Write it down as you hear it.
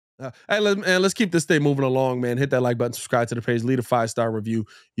Let's keep this thing moving along, man. Hit that like button, subscribe to the page, leave a 5-star review.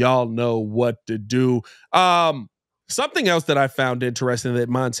 Y'all know what to do. Something else that I found interesting that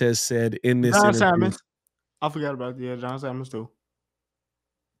Montez said in this interview. Salmons. I forgot about John Salmons too.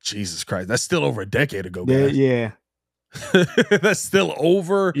 Jesus Christ, that's still over a decade ago, guys. Yeah. That's still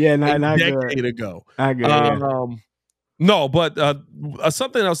over a decade ago. Not good, No, but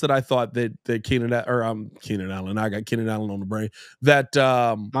something else that I thought that Keenan Allen, I got Keenan Allen on the brain, that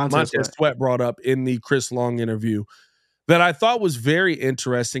Montez Sweat brought up in the Chris Long interview that I thought was very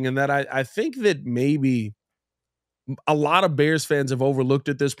interesting, and that I think that maybe a lot of Bears fans have overlooked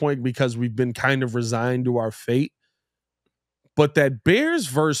at this point because we've been kind of resigned to our fate. But that Bears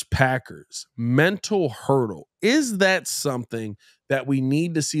versus Packers mental hurdle, is that something that we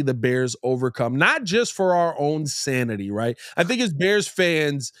need to see the Bears overcome? Not just for our own sanity, right? I think as Bears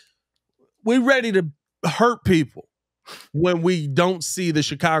fans, we're ready to hurt people when we don't see the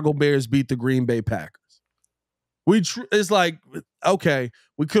Chicago Bears beat the Green Bay Packers. It's like, okay,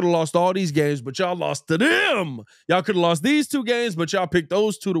 we could have lost all these games, but y'all lost to them. Y'all could have lost these 2 games, but y'all picked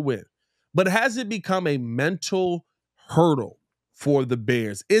those 2 to win. But has it become a mental hurdle for the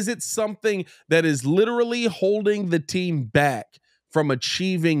Bears? Is it something that is literally holding the team back from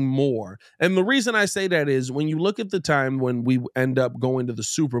achieving more? And the reason I say that is when you look at the time when we end up going to the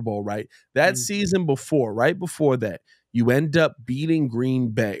Super Bowl, right? That season before, right before that, you end up beating Green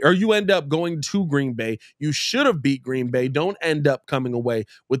Bay, or you end up going to Green Bay. You should have beat Green Bay. Don't end up coming away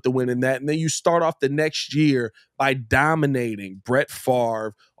with the win in that. And then you start off the next year by dominating Brett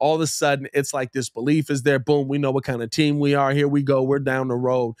Favre. All of a sudden, it's like this belief is there. Boom, we know what kind of team we are. Here we go. We're down the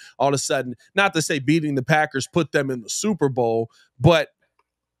road. All of a sudden, not to say beating the Packers put them in the Super Bowl, but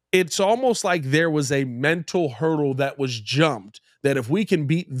it's almost like there was a mental hurdle that was jumped, that if we can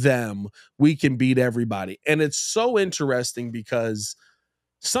beat them, we can beat everybody. And it's so interesting because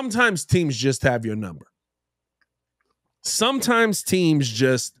sometimes teams just have your number. Sometimes teams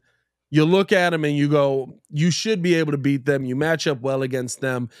just, you look at them and you go, you should be able to beat them. You match up well against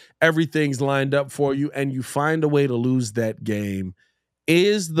them. Everything's lined up for you, and you find a way to lose that game.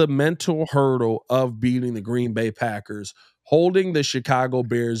 Is the mental hurdle of beating the Green Bay Packers holding the Chicago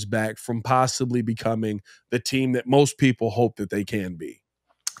Bears back from possibly becoming the team that most people hope that they can be?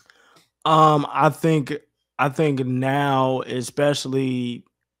 I think now, especially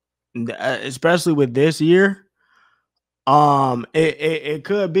with this year, it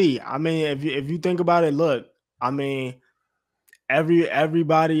could be. I mean, if you think about it, look, I mean,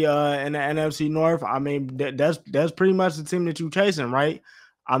 everybody in the NFC North, I mean, that's pretty much the team that you're chasing, right?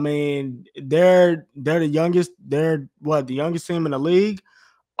 I mean, they're the youngest. They're the youngest team in the league.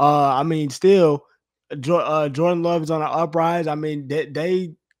 I mean, still, Jordan Love is on an uprise. I mean,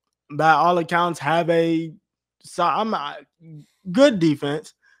 they by all accounts have a good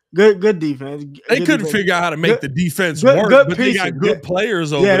defense. Good defense. They couldn't figure out how to make the defense work, but they got good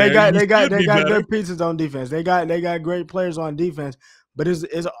players over there. They got good pieces on defense. They got great players on defense, but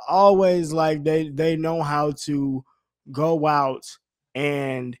it's always like they know how to go out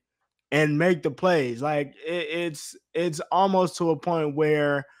and make the plays. Like it's almost to a point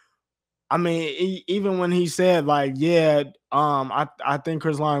where, I mean, even when he said like, I think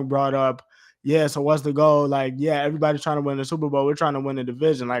Chris Long brought up, so what's the goal? Like, everybody's trying to win the Super Bowl. We're trying to win the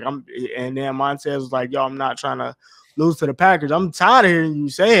division. Like, and then Montez was like, I'm not trying to lose to the Packers. I'm tired of hearing you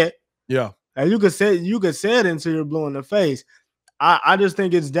say it. Yeah. And you could say it until you're blue in the face. I just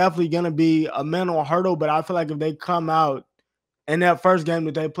think it's definitely going to be a mental hurdle, but I feel like if they come out in that first game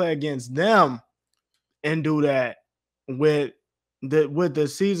that they play against them and do that with the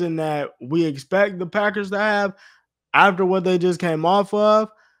season that we expect the Packers to have after what they just came off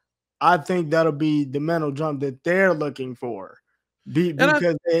of, I think that'll be the mental jump that they're looking for,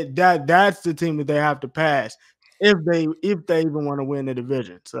 because that's the team that they have to pass if they even want to win the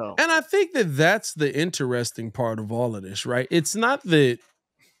division. So, and I think that that's the interesting part of all of this, right? It's not that.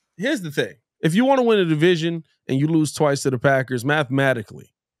 Here's the thing: if you want to win a division and you lose twice to the Packers,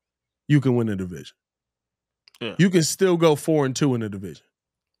 mathematically, you can win a division. Yeah. You can still go 4-2 in the division.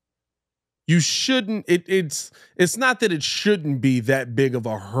 You shouldn't. It's not that it shouldn't be that big of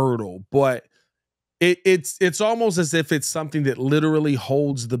a hurdle, but it's almost as if it's something that literally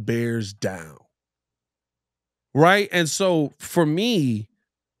holds the Bears down, right? And so for me,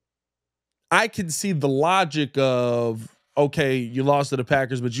 I can see the logic of, okay, you lost to the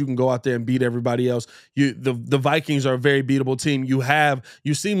Packers, but you can go out there and beat everybody else. The Vikings are a very beatable team.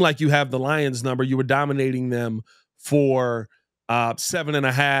 You seem like you have the Lions number. You were dominating them for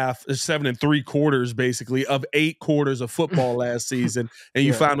 7.5, 7 3/4 basically of 8 quarters of football last season, and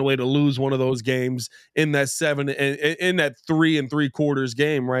you found a way to lose one of those games in that 7 and in that 3 3/4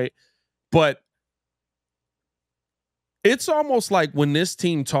 game, right? But it's almost like when this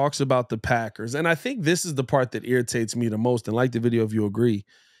team talks about the Packers, and I think this is the part that irritates me the most, and like the video if you agree,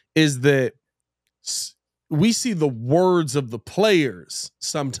 is that we see the words of the players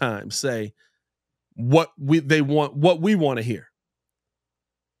sometimes say what we want to hear.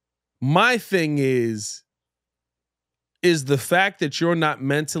 My thing is the fact that you're not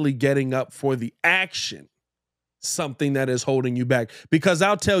mentally getting up for the action something that is holding you back? Because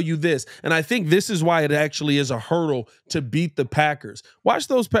I'll tell you this, and I think this is why it actually is a hurdle to beat the Packers.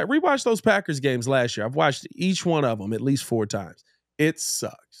 Rewatch those Packers games last year. I've watched each one of them at least 4 times. It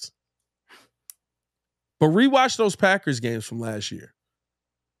sucks. But rewatch those Packers games from last year.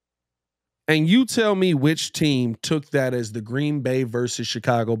 And you tell me which team took that as the Green Bay versus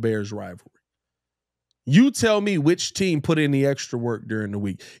Chicago Bears rivalry. You tell me which team put in the extra work during the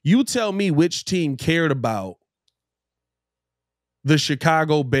week. You tell me which team cared about the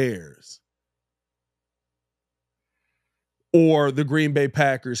Chicago Bears or the Green Bay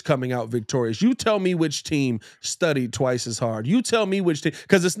Packers coming out victorious. You tell me which team studied twice as hard. You tell me which team,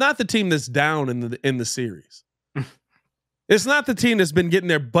 because it's not the team that's down in the series. It's not the team that's been getting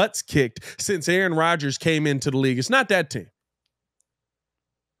their butts kicked since Aaron Rodgers came into the league. It's not that team.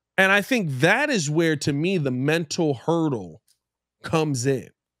 And I think that is where, to me, the mental hurdle comes in.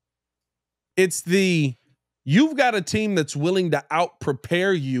 It's you've got a team that's willing to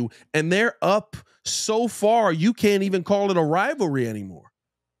out-prepare you, and they're up so far you can't even call it a rivalry anymore.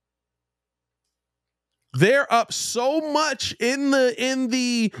 They're up so much in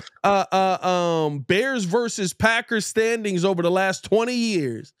the Bears versus Packers standings over the last 20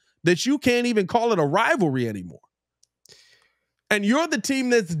 years that you can't even call it a rivalry anymore. And you're the team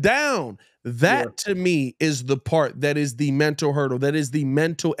that's down. That, to me, is the part that is the mental hurdle. That is the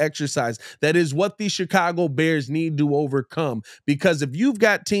mental exercise. That is what the Chicago Bears need to overcome. Because if you've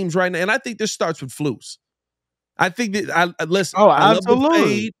got teams right now, and I think this starts with Flus. I think that, listen, I love the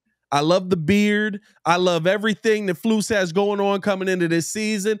fade. I love the beard. I love everything that Flus has going on coming into this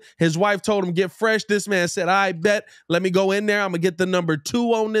season. His wife told him, get fresh. This man said, I bet. Let me go in there. I'm going to get the number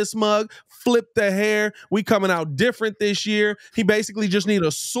 2 on this mug. Flip the hair. We coming out different this year. He basically just need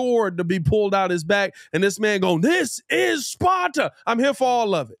a sword to be pulled out his back. And this man going, this is Sparta. I'm here for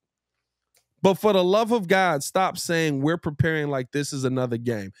all of it. But for the love of God, stop saying we're preparing like this is another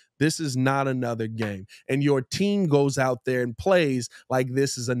game. This is not another game. And your team goes out there and plays like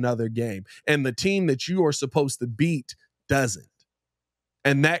this is another game. And the team that you are supposed to beat doesn't.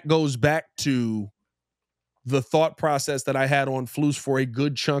 And that goes back to the thought process that I had on Flus for a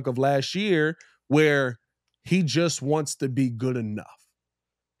good chunk of last year, where he just wants to be good enough.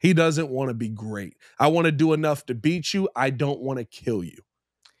 He doesn't want to be great. I want to do enough to beat you. I don't want to kill you.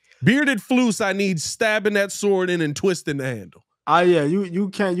 Bearded Flus, I need stabbing that sword in and twisting the handle. Oh yeah, you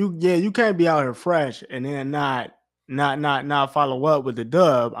can't be out here fresh and then not follow up with the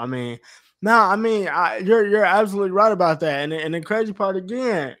dub. I mean, you're absolutely right about that. And the crazy part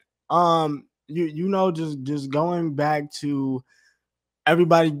again, just going back to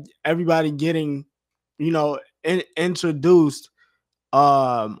everybody getting, introduced.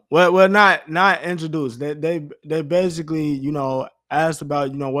 Not introduced. They basically, asked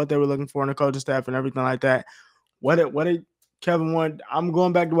about, what they were looking for in the coaching staff and everything like that. What did Kevin Warren? I'm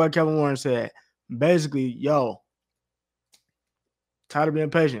going back to what Kevin Warren said. Basically, tired of being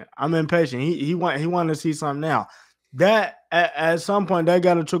patient. I'm impatient. He wanted to see something now. That at some point that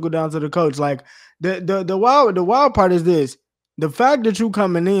got to trickle down to the coach. Like the wild part is this: the fact that you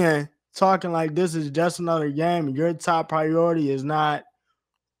coming in talking like this is just another game, and your top priority is not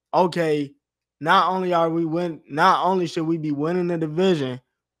okay. Not only should we be winning the division,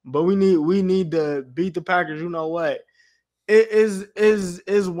 but we need to beat the Packers. You know what? It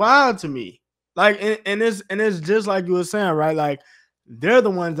is wild to me. Like, and it's just like you were saying, right? Like, they're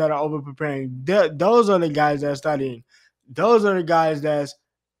the ones that are over preparing. Those are the guys that's studying. Those are the guys that's,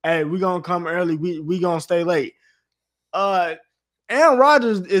 hey, we're gonna come early. We gonna stay late. Aaron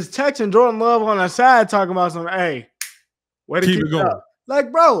Rodgers is texting Jordan Love on the side talking about some, hey, way to keep it going. Up.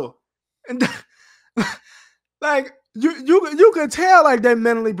 Like, bro. And like you could tell like they're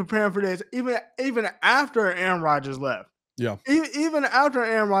mentally preparing for this even after Aaron Rodgers left. Yeah. Even after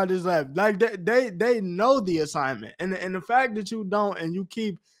Aaron Rodgers left, like they know the assignment. And the fact that you don't and you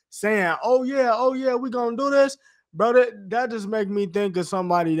keep saying, oh yeah, we're gonna do this, bro, that just make me think of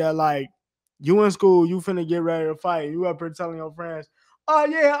somebody that, like, you in school, you finna get ready to fight. You up here telling your friends,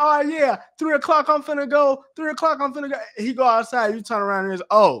 oh yeah, 3 o'clock I'm finna go. 3 o'clock I'm finna go. He go outside. You turn around and it's,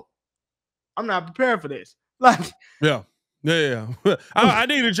 oh, I'm not prepared for this. Like, yeah. I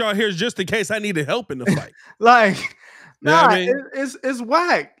needed y'all here just in case I needed help in the fight. Like, nah, I mean? it's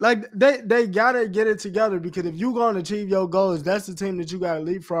whack. Like they gotta get it together, because if you gonna achieve your goals, that's the team that you gotta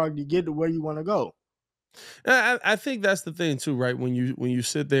leapfrog to get to where you want to go. I think that's the thing too, right? When you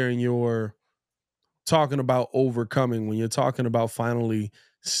sit there and you're talking about overcoming, when you're talking about finally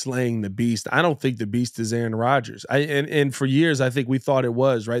slaying the beast, I don't think the beast is Aaron Rodgers. And for years I think we thought it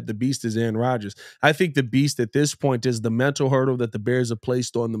was, right? The beast is Aaron Rodgers. I think the beast at this point is the mental hurdle that the Bears have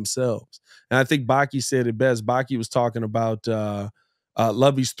placed on themselves. And I think Baki said it best. Baki was talking about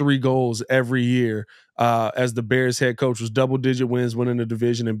Lovey's 3 goals every year as the Bears head coach was double-digit wins, winning the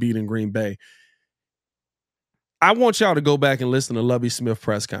division, and beating Green Bay. I want y'all to go back and listen to Lovie Smith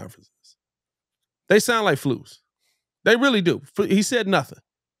press conferences. They sound like flus. They really do. He said nothing.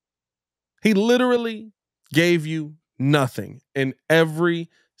 He literally gave you nothing in every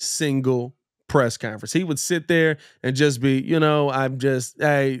single press conference. He would sit there and just be, I'm just,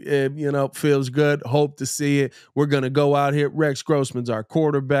 hey, feels good. Hope to see it. We're going to go out here. Rex Grossman's our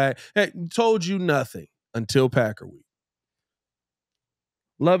quarterback. Hey, told you nothing until Packer week.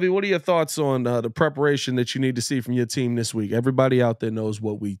 Lovey, what are your thoughts on the preparation that you need to see from your team this week? Everybody out there knows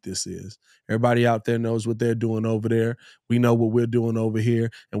what week this is. Everybody out there knows what they're doing over there. We know what we're doing over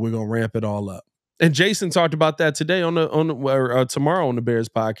here, and we're gonna ramp it all up. And Jason talked about that today tomorrow on the Bears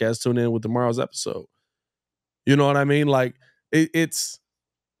podcast. Tune in with tomorrow's episode. You know what I mean? Like it's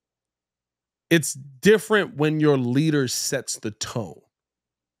different when your leader sets the tone.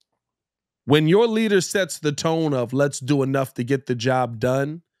 When your leader sets the tone of let's do enough to get the job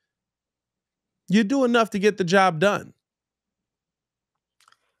done, you do enough to get the job done.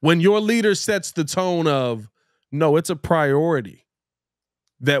 When your leader sets the tone of, no, it's a priority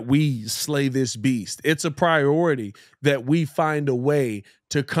that we slay this beast. It's a priority that we find a way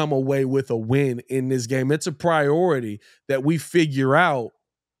to come away with a win in this game. It's a priority that we figure out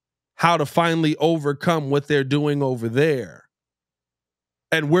how to finally overcome what they're doing over there.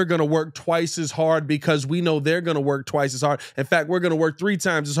 And we're going to work twice as hard because we know they're going to work twice as hard. In fact, we're going to work 3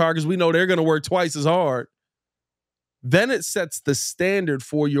 times as hard because we know they're going to work twice as hard. Then it sets the standard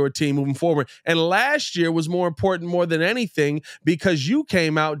for your team moving forward. And last year was more important more than anything because you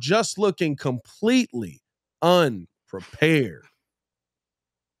came out just looking completely unprepared.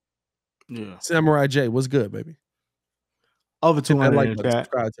 Yeah. Samurai J, what's good, baby? Over 200 like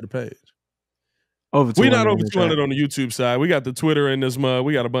subscribe to the page. Over we not over 200 on the YouTube side. We got the Twitter in this mud.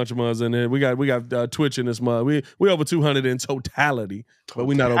 We got a bunch of muds in there. We got Twitch in this mud. We over 200 in totality, but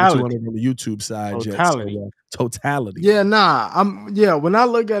we not over 200 on the YouTube side yet. So, totality. Yeah, nah. When I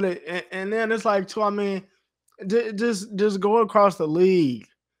look at it, and then it's like, I mean, just go across the league.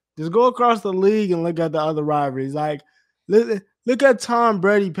 Just go across the league and look at the other rivalries. Like, look at Tom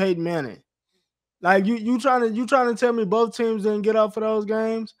Brady, Peyton Manning. Like you trying to tell me both teams didn't get up for those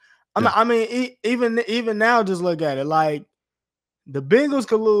games? I mean, even now, just look at it. Like, the Bengals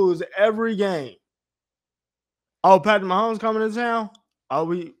could lose every game. Oh, Patrick Mahomes coming to town? Oh,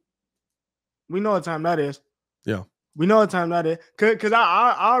 we know what time that is. Yeah. We know what time that is. Because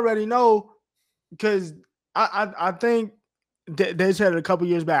I already know, because I think they said it a couple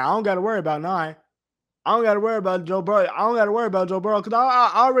years back. I don't got to worry about 9. I don't got to worry about Joe Burrow. I don't got to worry about Joe Burrow because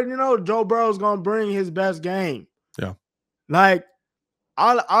I already know Joe Burrow's going to bring his best game. Yeah. Like,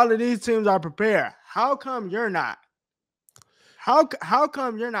 all of these teams are prepared. How come you're not? How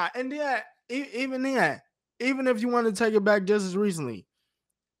come you're not? And then, even if you want to take it back just as recently,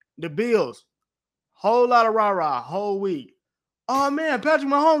 the Bills, whole lot of rah-rah, whole week. Oh, man, Patrick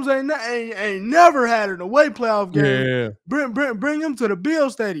Mahomes ain't never had an away playoff game. Yeah. Bring him to the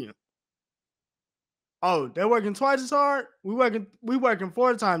Bills Stadium. Oh, they're working twice as hard? We working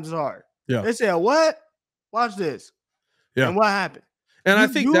 4 times as hard. Yeah. They said, what? Watch this. Yeah. And what happened? And I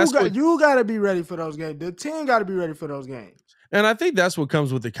think you got to be ready for those games. The team got to be ready for those games. And I think that's what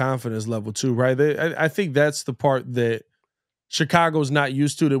comes with the confidence level too, right? I think that's the part that Chicago's not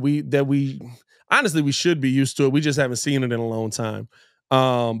used to, that we honestly we should be used to it. We just haven't seen it in a long time.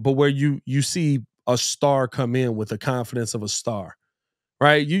 But where you see a star come in with the confidence of a star,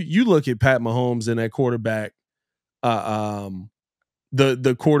 right? You look at Pat Mahomes and that quarterback,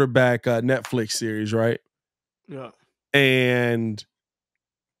 the quarterback Netflix series, right? Yeah. And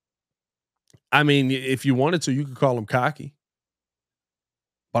I mean, if you wanted to, you could call him cocky,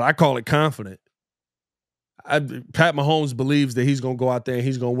 but I call it confident. Pat Mahomes believes that he's going to go out there and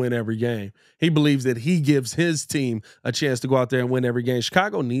he's going to win every game. He believes that he gives his team a chance to go out there and win every game.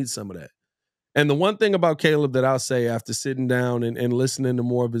 Chicago needs some of that. And the one thing about Caleb that I'll say after sitting down and listening to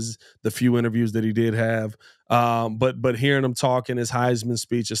more of the few interviews that he did have, but hearing him talk in his Heisman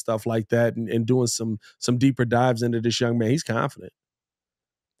speech and stuff like that, and doing some deeper dives into this young man, he's confident.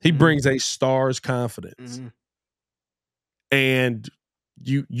 He brings a star's confidence. And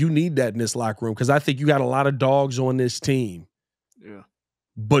you need that in this locker room, because I think you got a lot of dogs on this team. Yeah.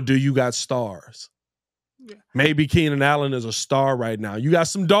 But do you got stars? Yeah. Maybe Keenan Allen is a star right now. You got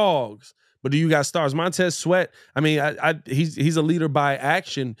some dogs, but do you got stars? Montez Sweat, I mean, he's a leader by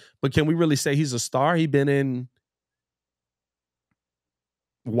action, but can we really say he's a star? He's been in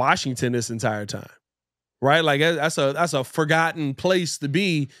Washington this entire time, right? Like that's a forgotten place to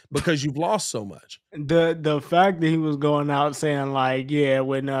be because you've lost so much. The fact that he was going out saying like, yeah,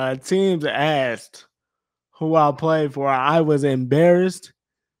 when teams asked who I played for, I was embarrassed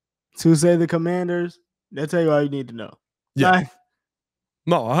to say the Commanders. They'll tell you all you need to know. Yeah. Like,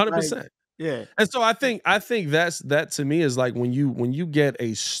 no, 100%. Yeah. And so I think that to me is like when you get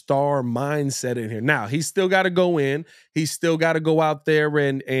a star mindset in here. Now, he's still got to go in. He's still got to go out there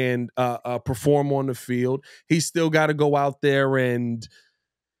and perform on the field. He's still got to go out there and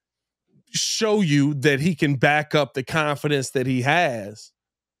show you that he can back up the confidence that he has.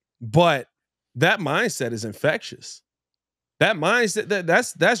 But that mindset is infectious. That mindset,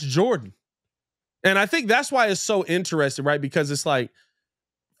 that's Jordan. And I think that's why it's so interesting, right? Because it's like,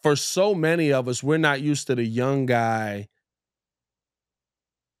 for so many of us, we're not used to the young guy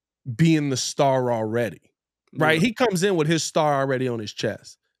being the star already, right? Yeah. He comes in with his star already on his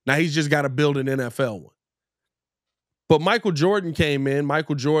chest. Now he's just got to build an NFL one. But Michael Jordan came in.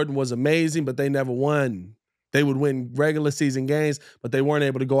 Michael Jordan was amazing, but they never won. They would win regular season games, but they weren't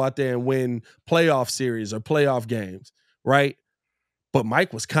able to go out there and win playoff series or playoff games, right? But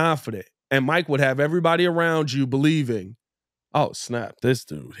Mike was confident, and Mike would have everybody around you believing, oh, snap, this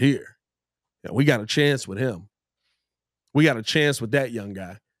dude here. Yeah, we got a chance with him. We got a chance with that young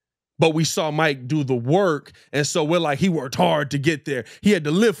guy. But we saw Mike do the work, and so we're like, he worked hard to get there. He had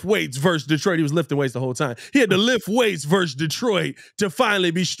to lift weights versus Detroit. He was lifting weights the whole time. He had to lift weights versus Detroit to finally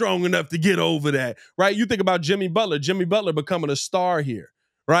be strong enough to get over that, right? You think about Jimmy Butler becoming a star here,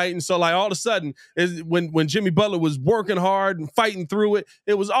 right? And so like all of a sudden, when Jimmy Butler was working hard and fighting through it,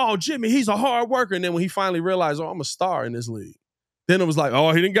 it was, oh, Jimmy, he's a hard worker. And then when he finally realized, oh, I'm a star in this league, then it was like,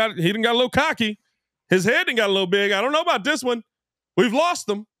 oh, he didn't got a little cocky. His head didn't got a little big. I don't know about this one. We've lost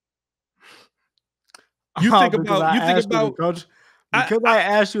him. You think about coach, because I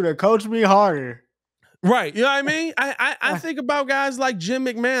asked you to coach me harder. Right. You know what I mean? I think about guys like Jim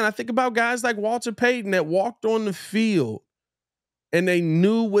McMahon. I think about guys like Walter Payton that walked on the field and they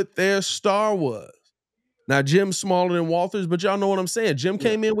knew what their star was. Now, Jim's smaller than Walter's, but y'all know what I'm saying. Jim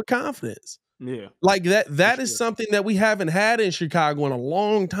came in with confidence. Yeah. Like that is something that we haven't had in Chicago in a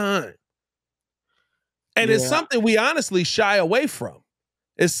long time. And it's something we honestly shy away from.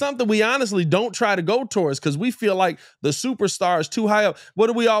 It's something we honestly don't try to go towards because we feel like the superstar is too high up. What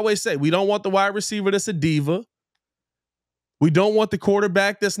do we always say? We don't want the wide receiver that's a diva. We don't want the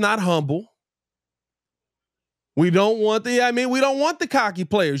quarterback that's not humble. We don't want the cocky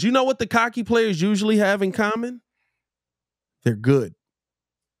players. You know what the cocky players usually have in common? They're good.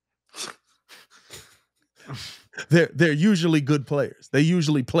 They're usually good players. They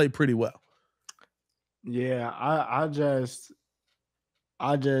usually play pretty well. Yeah,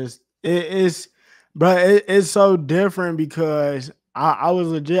 it's so different because I was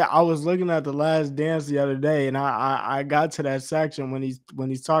looking at The Last Dance the other day, and I got to that section when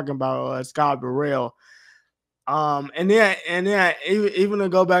he's talking about Scott Burrell, and then even to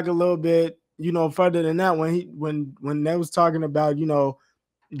go back a little bit, further than that, when they was talking about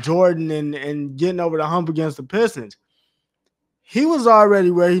Jordan and getting over the hump against the Pistons, he was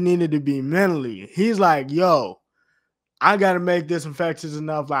already where he needed to be mentally. He's like, yo, I got to make this infectious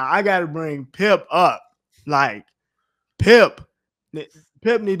enough. Like, I got to bring Pip up. Like, Pip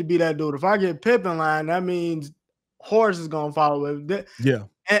need to be that dude. If I get Pip in line, that means Horace is going to follow it. Yeah.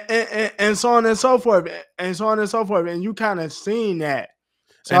 And so on and so forth. And you kind of seen that.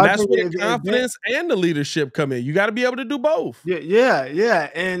 So and that's where the confidence and the leadership come in. You got to be able to do both. Yeah.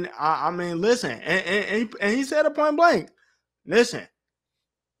 And I mean, listen, and he said it point blank. Listen,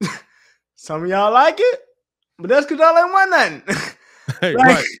 some of y'all like it, but that's because y'all ain't won nothing. Hey,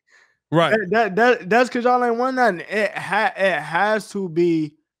 right. That's because y'all ain't won nothing. It has to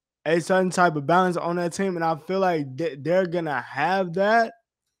be a certain type of balance on that team, and I feel like they're gonna have that.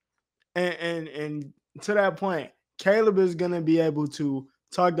 And to that point, Caleb is gonna be able to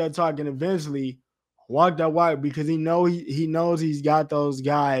talk that talk and eventually walk that walk because he knows he's got those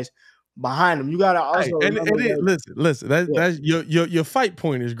guys behind him. You got to also remember that. Listen. That's your fight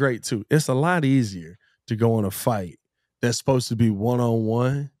point is great too. It's a lot easier to go on a fight that's supposed to be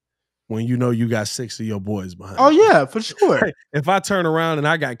 1-on-1 when you know you got 6 of your boys behind. Oh yeah, for sure. If I turn around and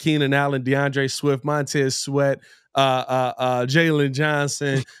I got Keenan Allen, DeAndre Swift, Montez Sweat, Jalen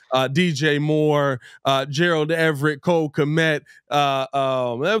Johnson, DJ Moore, Gerald Everett, Cole Kmet,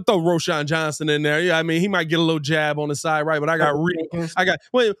 throw Roshan Johnson in there. Yeah, I mean, he might get a little jab on the side, right? But I got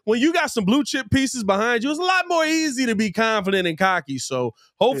when you got some blue chip pieces behind you, it's a lot more easy to be confident and cocky. So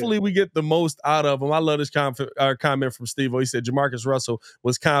hopefully we get the most out of them. I love this comment from Steve. He said Jamarcus Russell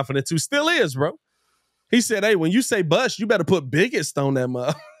was confident too, still is, bro. He said, "Hey, when you say bust, you better put biggest on that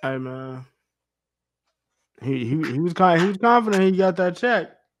mug." Hey man. He was confident he got that check.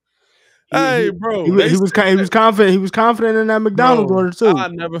 He was confident. He was confident in that McDonald's order too.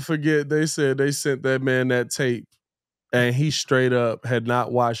 I'll never forget. They said they sent that man that tape, and he straight up had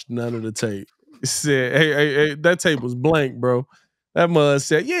not watched none of the tape. He said, "Hey, that tape was blank, bro." That mug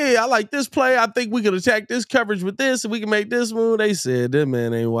said, "Yeah, I like this play. I think we could attack this coverage with this, and we can make this move." They said that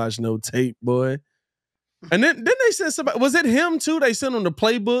man ain't watched no tape, boy. And then they sent somebody. Was it him too? They sent him the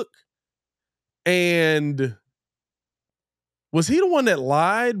playbook. And was he the one that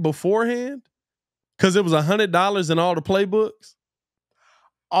lied beforehand? Because it was $100 in all the playbooks.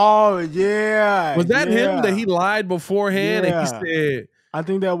 Oh yeah, was that him that he lied beforehand? And he said, "I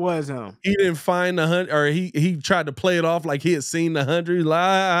think that was him." He didn't find the 100, or he tried to play it off like he had seen the 100. He's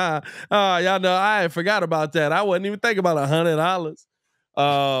like, y'all know I forgot about that. I wasn't even thinking about $100.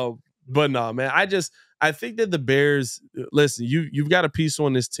 But no, man, I think that the Bears. Listen, you've got a piece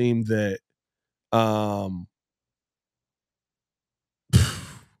on this team that.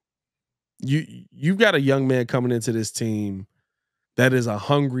 You've got a young man coming into this team that is a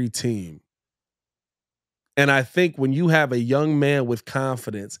hungry team. And I think when you have a young man with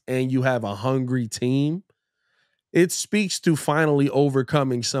confidence and you have a hungry team, it speaks to finally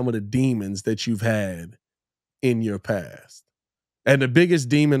overcoming some of the demons that you've had in your past. And the biggest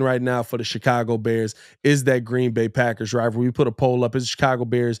demon right now for the Chicago Bears is that Green Bay Packers rivalry. We put a poll up. Is the Chicago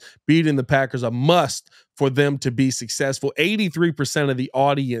Bears beating the Packers a must for them to be successful? 83% of the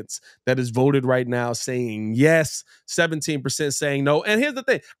audience that is voted right now saying yes, 17% saying no. And here's the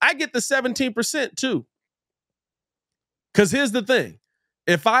thing. I get the 17% too. Because here's the thing.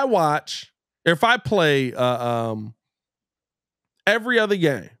 If I play every other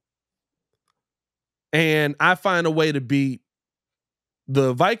game and I find a way to beat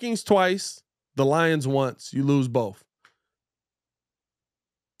the Vikings twice, the Lions once, you lose both.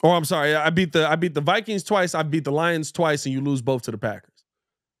 Or I'm sorry, I beat the Vikings twice, I beat the Lions twice, and you lose both to the Packers.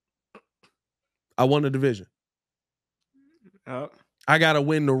 I won the division. I gotta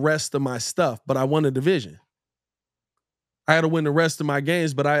win the rest of my stuff, but I won the division. I gotta win the rest of my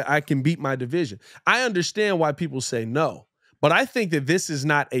games, but I can beat my division. I understand why people say no. But I think that this is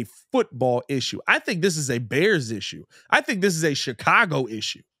not a football issue. I think this is a Bears issue. I think this is a Chicago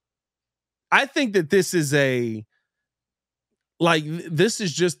issue. I think that this is this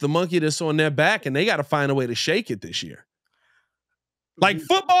is just the monkey that's on their back, and they got to find a way to shake it this year. Like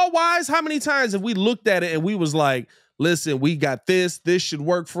football-wise, how many times have we looked at it and we was like, listen, we got this. This should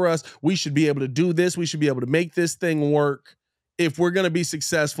work for us. We should be able to do this. We should be able to make this thing work. If we're going to be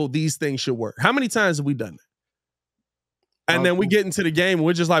successful, these things should work. How many times have we done that? And then we get into the game and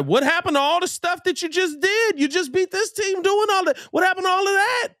we're just like, what happened to all the stuff that you just did? You just beat this team doing all that. What happened to all of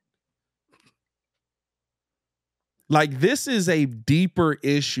that? Like, this is a deeper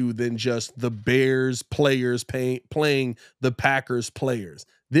issue than just the Bears players playing the Packers players.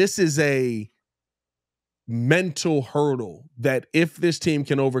 This is a mental hurdle that if this team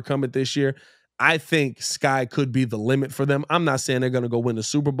can overcome it this year, I think sky could be the limit for them. I'm not saying they're going to go win the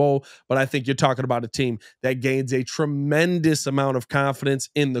Super Bowl, but I think you're talking about a team that gains a tremendous amount of confidence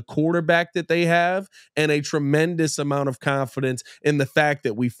in the quarterback that they have and a tremendous amount of confidence in the fact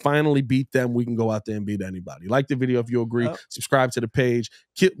that we finally beat them. We can go out there and beat anybody. Like the video if you agree. Subscribe to the page.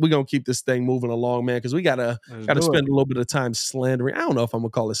 We're going to keep this thing moving along, man, because we got to spend a little bit of time slandering. I don't know if I'm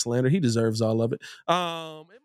going to call it slander. He deserves all of it.